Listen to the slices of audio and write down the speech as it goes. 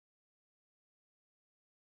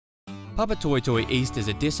Papatoetoe East is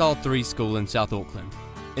a Decile 3 school in South Auckland.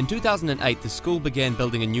 In 2008, the school began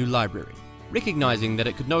building a new library, recognising that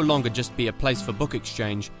it could no longer just be a place for book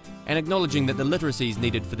exchange, and acknowledging that the literacies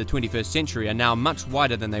needed for the 21st century are now much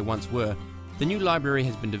wider than they once were. The new library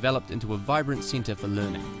has been developed into a vibrant centre for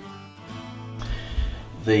learning.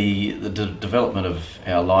 The development of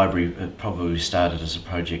our library probably started as a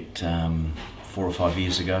project 4 or 5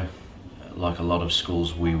 years ago. Like a lot of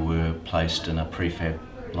schools, we were placed in a prefab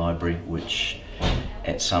library, which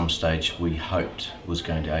at some stage we hoped was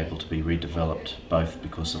going to be able to be redeveloped, both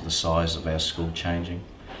because of the size of our school changing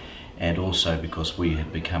and also because we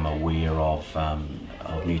had become aware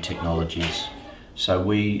of new technologies. So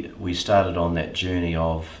we started on that journey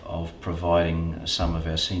of providing some of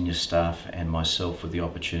our senior staff and myself with the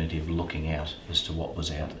opportunity of looking out as to what was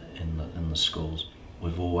out in the schools.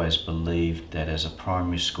 We've always believed that as a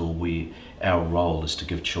primary school, our role is to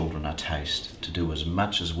give children a taste, to do as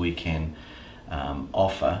much as we can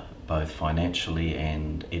offer, both financially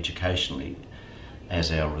and educationally,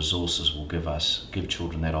 as our resources will give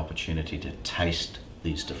children that opportunity to taste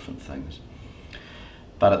these different things.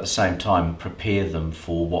 But at the same time, prepare them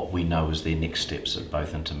for what we know is their next steps at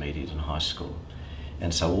both intermediate and high school.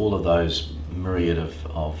 And so all of those myriad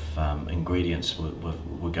of ingredients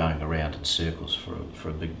were going around in circles for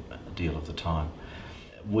a big deal of the time.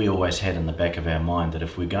 We always had in the back of our mind that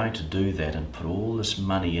if we're going to do that and put all this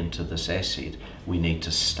money into this asset, we need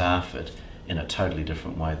to staff it in a totally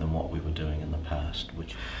different way than what we were doing in the past.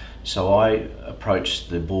 So I approached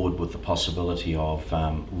the board with the possibility of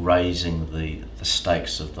raising the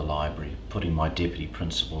stakes of the library, putting my deputy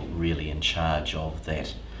principal really in charge of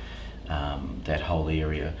that whole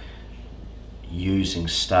area, using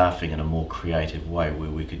staffing in a more creative way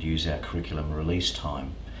where we could use our curriculum release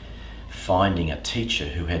time, finding a teacher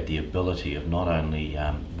who had the ability of not only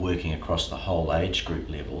working across the whole age group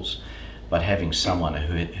levels, but having someone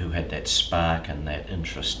who had that spark and that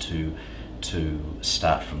interest to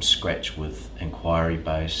start from scratch with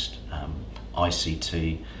inquiry-based,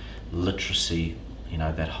 ICT, literacy,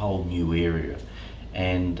 that whole new area,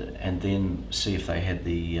 and then see if they had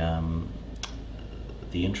the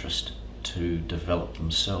interest to develop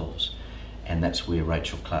themselves. And that's where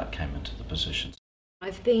Rachel Clark came into the position.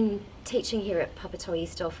 I've been teaching here at Papatoetoe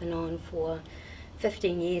East off and on for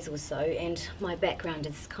 15 years or so, and my background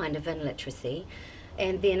is kind of in literacy.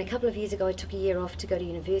 And then a couple of years ago I took a year off to go to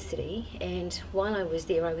university, and while I was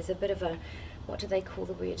there I was a bit of a, what do they call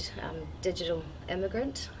the word, digital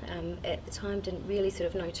immigrant. At the time didn't really sort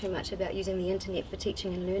of know too much about using the internet for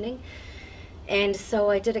teaching and learning. And so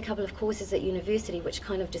I did a couple of courses at university which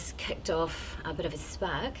kind of just kicked off a bit of a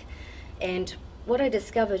spark. And what I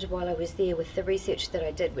discovered while I was there with the research that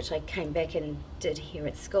I did, which I came back and did here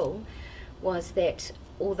at school, was that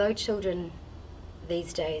although children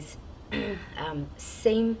these days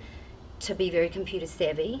seem to be very computer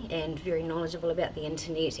savvy and very knowledgeable about the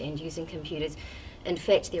internet and using computers, in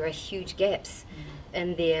fact there are huge gaps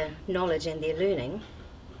in their knowledge and their learning,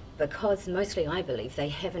 because mostly I believe they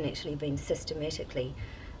haven't actually been systematically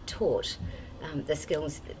taught the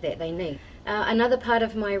skills that they need. Another part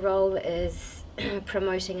of my role is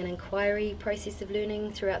promoting an inquiry process of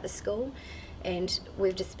learning throughout the school, and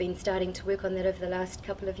we've just been starting to work on that over the last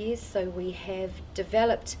couple of years. So we have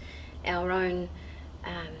developed our own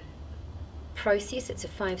process. It's a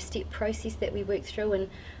 5-step process that we work through, and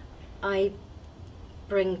I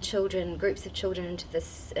bring groups of children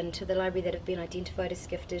into the library that have been identified as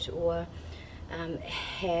gifted or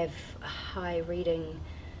have high reading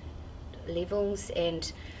levels,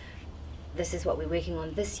 and this is what we're working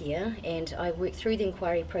on this year. And I work through the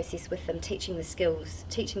inquiry process with them, teaching them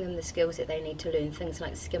the skills that they need to learn, things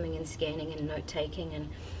like skimming and scanning and note taking and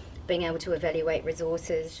being able to evaluate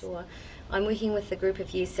resources. Or I'm working with a group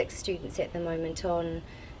of Year 6 students at the moment on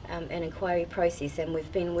an inquiry process, and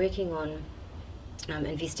we've been working on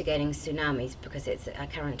investigating tsunamis because it's a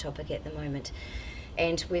current topic at the moment.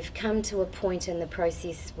 And we've come to a point in the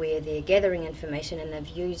process where they're gathering information, and they've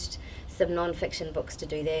used some non-fiction books to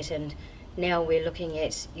do that, and now we're looking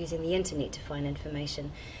at using the internet to find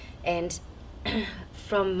information. And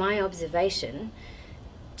from my observation,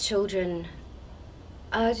 children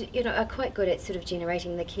are quite good at sort of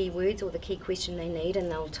generating the keywords or the key question they need, and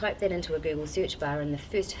they'll type that into a Google search bar, and the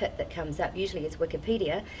first hit that comes up usually is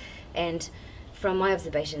Wikipedia, and from my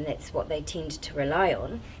observation that's what they tend to rely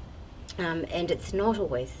on. And it's not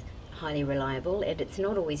always highly reliable, and it's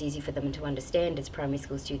not always easy for them to understand as primary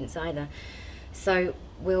school students either. So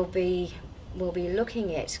we'll be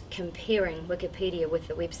looking at comparing Wikipedia with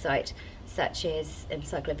a website such as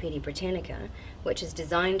Encyclopedia Britannica, which is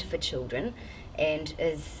designed for children and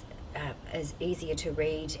is is easier to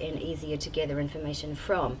read and easier to gather information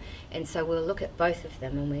from. And so we'll look at both of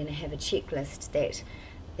them, and we're going to have a checklist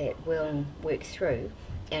that we'll work through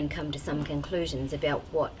and come to some conclusions about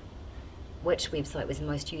which website was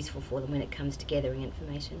most useful for them when it comes to gathering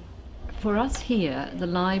information. For us here, the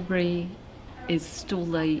library is still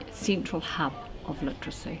the central hub of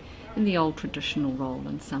literacy in the old traditional role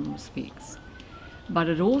in some respects. But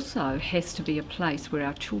it also has to be a place where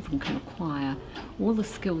our children can acquire all the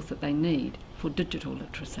skills that they need for digital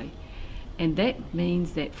literacy. And that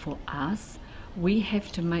means that for us, we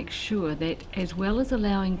have to make sure that as well as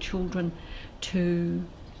allowing children to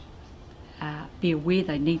be aware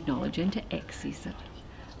they need knowledge and to access it,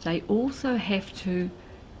 they also have to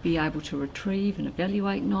be able to retrieve and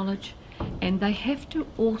evaluate knowledge, and they have to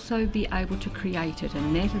also be able to create it,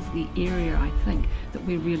 and that is the area I think that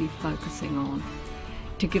we're really focusing on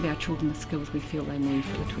to give our children the skills we feel they need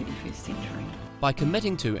for the 21st century. By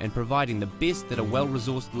committing to and providing the best that a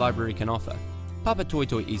well-resourced library can offer,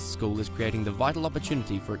 Papatoetoe East School is creating the vital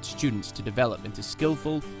opportunity for its students to develop into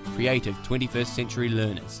skillful, creative 21st century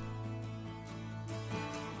learners.